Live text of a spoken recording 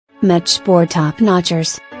Medtech for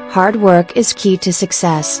top-notchers, hard work is key to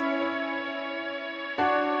success.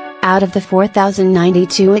 Out of the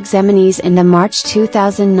 4,092 examinees in the March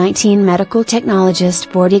 2019 Medical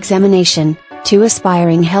Technologist Board examination, 2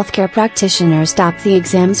 aspiring healthcare practitioners topped the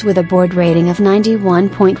exams with a board rating of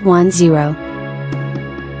 91.10.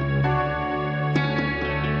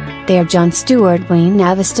 They are John Stewart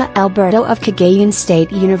Buena Vista Alberto of Cagayan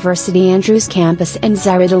State University Andrews Campus and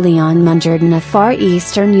Zaira Leon Munjardin of Far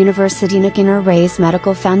Eastern University Nicanor Reyes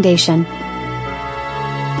Medical Foundation.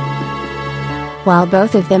 While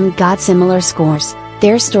both of them got similar scores,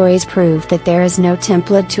 their stories prove that there is no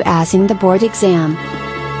template to passing the board exam.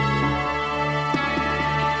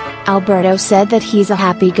 Alberto said that he's a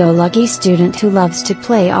happy-go-lucky student who loves to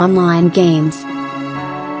play online games.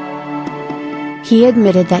 He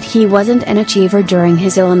admitted that he wasn't an achiever during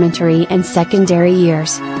his elementary and secondary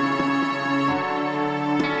years.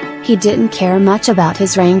 He didn't care much about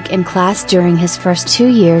his rank in class during his first 2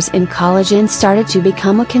 years in college and started to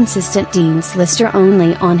become a consistent dean's lister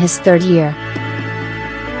only on his 3rd year.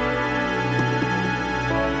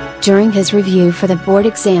 During his review for the board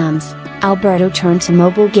exams, Alberto turned to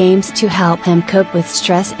mobile games to help him cope with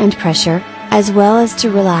stress and pressure, as well as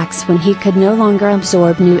to relax when he could no longer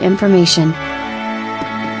absorb new information.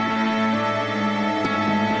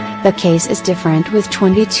 The case is different with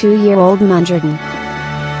 22-year-old Munjardin.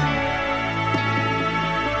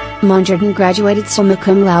 Munjardin graduated summa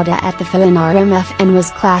cum laude at the FNRMF and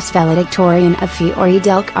was class valedictorian of Fiore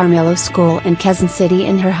del Carmelo School in Quezon City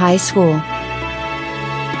in her high school.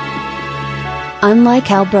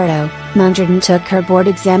 Unlike Alberto, Munjardin took her board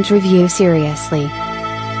exams review seriously.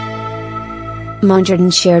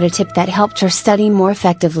 Munjardin shared a tip that helped her study more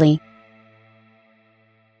effectively.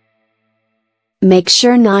 Make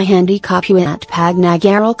sure na hindi copyat pag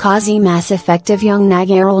nag-aral kasi mas effective yung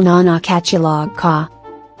nag-aral na nakatulog ka.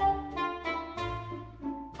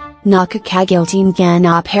 Nakakagiltin ka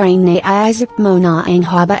na parang naisip mo na ang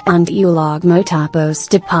haba ang ulog mo tapos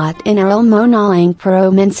dapat inaral mo na lang pero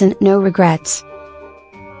minsan no regrets.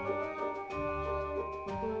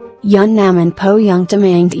 Yun naman po yung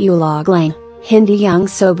tamang ulog lang. Hindi yung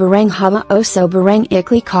soberang haba o soberang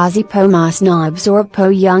ikli kasi po mas na-absorb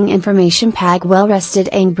po yung information pag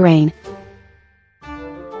well-rested ang brain.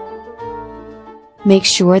 Make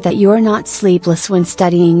sure that you're not sleepless when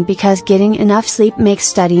studying because getting enough sleep makes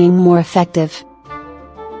studying more effective.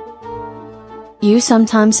 You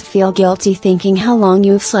sometimes feel guilty thinking how long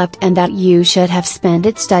you've slept and that you should have spent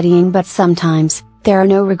it studying, but sometimes, there are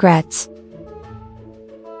no regrets.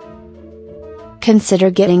 Consider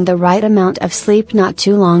getting the right amount of sleep, not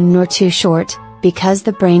too long nor too short, because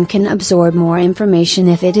the brain can absorb more information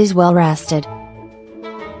if it is well rested.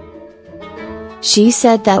 She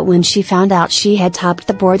said that when she found out she had topped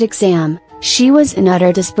the board exam, she was in utter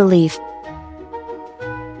disbelief.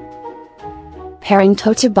 Parang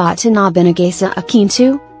totobata na binigay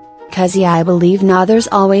akinto? Kasi I believe na there's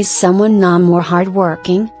always someone na more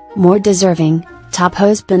hardworking, more deserving,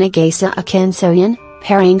 tapos binigay sa akin so yan.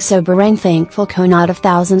 Parang sobrang thankful ko not of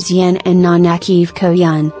thousands yen and na nakiv ko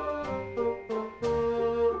yan.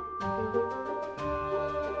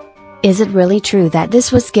 Is it really true that this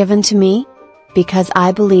was given to me? Because I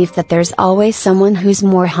believe that there's always someone who's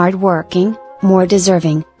more hardworking, more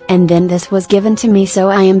deserving, and then this was given to me, so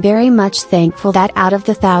I am very much thankful that out of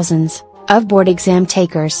the thousands of board exam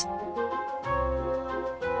takers,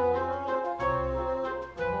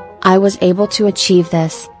 I was able to achieve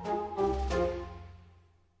this.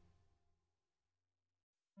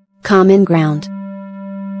 Common ground.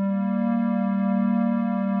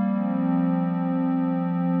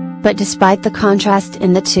 But despite the contrast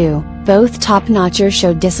in the two, both top-notchers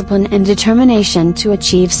showed discipline and determination to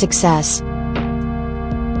achieve success.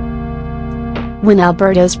 When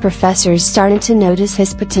Alberto's professors started to notice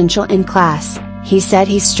his potential in class, he said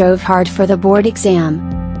he strove hard for the board exam.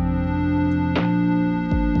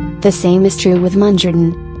 The same is true with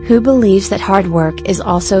Munjardin, who believes that hard work is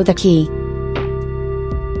also the key.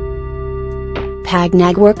 Pag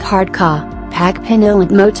nagwork hard ka, pag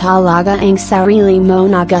pinilit mo talaga ang sarili mo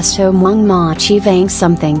na gusto mong ma-achieve ang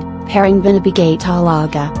something, parang binibigay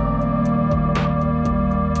talaga.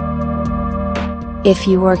 If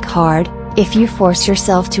you work hard, if you force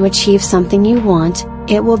yourself to achieve something you want,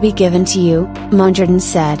 it will be given to you, Munjardin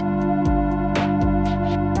said.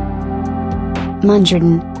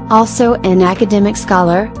 Munjardin, also an academic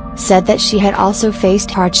scholar, said that she had also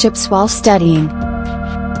faced hardships while studying.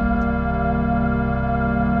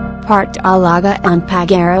 Part talaga ang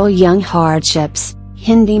pag-aral yung hardships,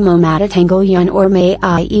 hindi mo matatanggal yun or may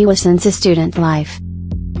iiwasan sa student life.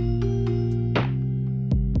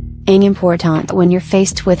 Ang important when you're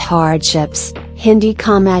faced with hardships, hindi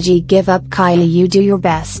ka give up kaya you do your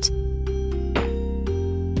best.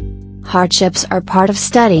 Hardships are part of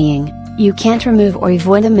studying, you can't remove or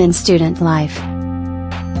avoid them in student life.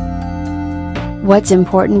 What's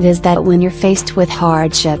important is that when you're faced with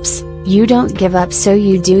hardships, you don't give up, so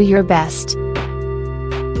you do your best.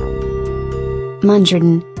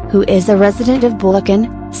 Munjardin, who is a resident of Bulacan,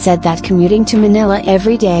 said that commuting to Manila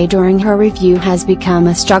every day during her review has become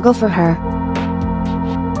a struggle for her.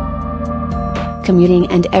 Commuting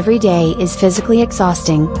and every day is physically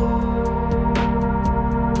exhausting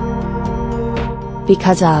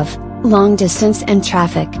because of long distance and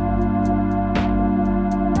traffic.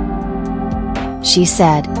 She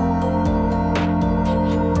said.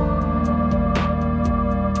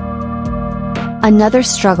 Another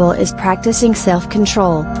struggle is practicing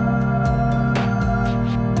self-control.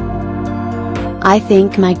 I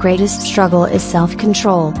think my greatest struggle is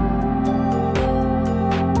self-control.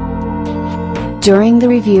 During the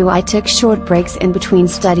review I took short breaks in between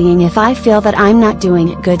studying if I feel that I'm not doing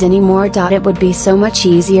it good anymore. It would be so much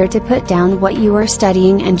easier to put down what you are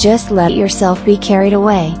studying and just let yourself be carried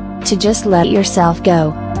away, to just let yourself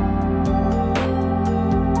go.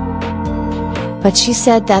 But she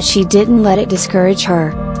said that she didn't let it discourage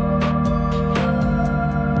her.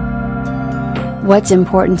 What's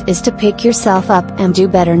important is to pick yourself up and do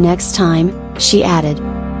better next time, she added.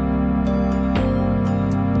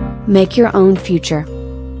 Make your own future.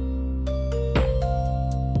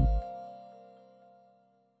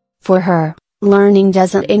 For her, learning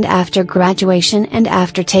doesn't end after graduation and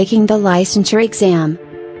after taking the licensure exam.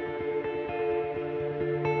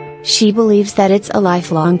 She believes that it's a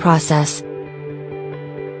lifelong process.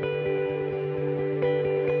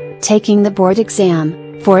 Taking the board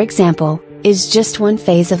exam, for example, is just one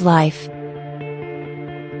phase of life.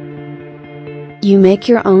 You make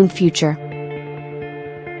your own future.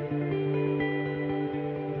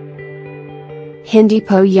 Hindi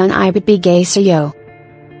po yan ibibigay sa'yo.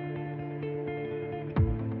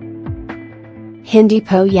 Hindi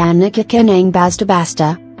po yan nakikinang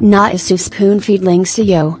basta-basta, na isuspoon-feed lang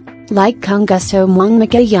sa'yo, like kung gusto mong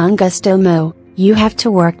makayang gusto mo, you have to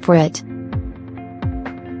work for it.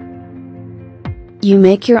 You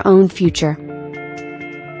make your own future.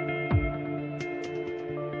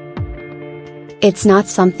 It's not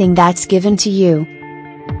something that's given to you.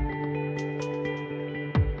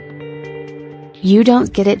 You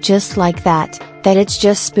don't get it just like that it's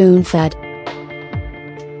just spoon-fed.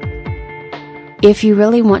 If you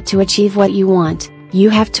really want to achieve what you want,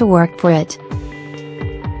 you have to work for it.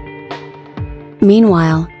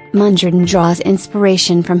 Meanwhile, Munjardin draws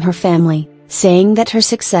inspiration from her family, saying that her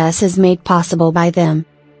success is made possible by them.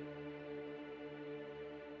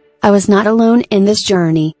 I was not alone in this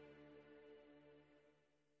journey.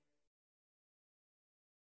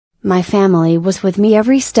 My family was with me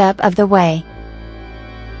every step of the way.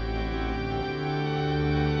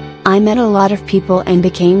 I met a lot of people and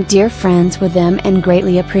became dear friends with them and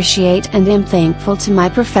greatly appreciate and am thankful to my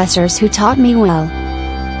professors who taught me well.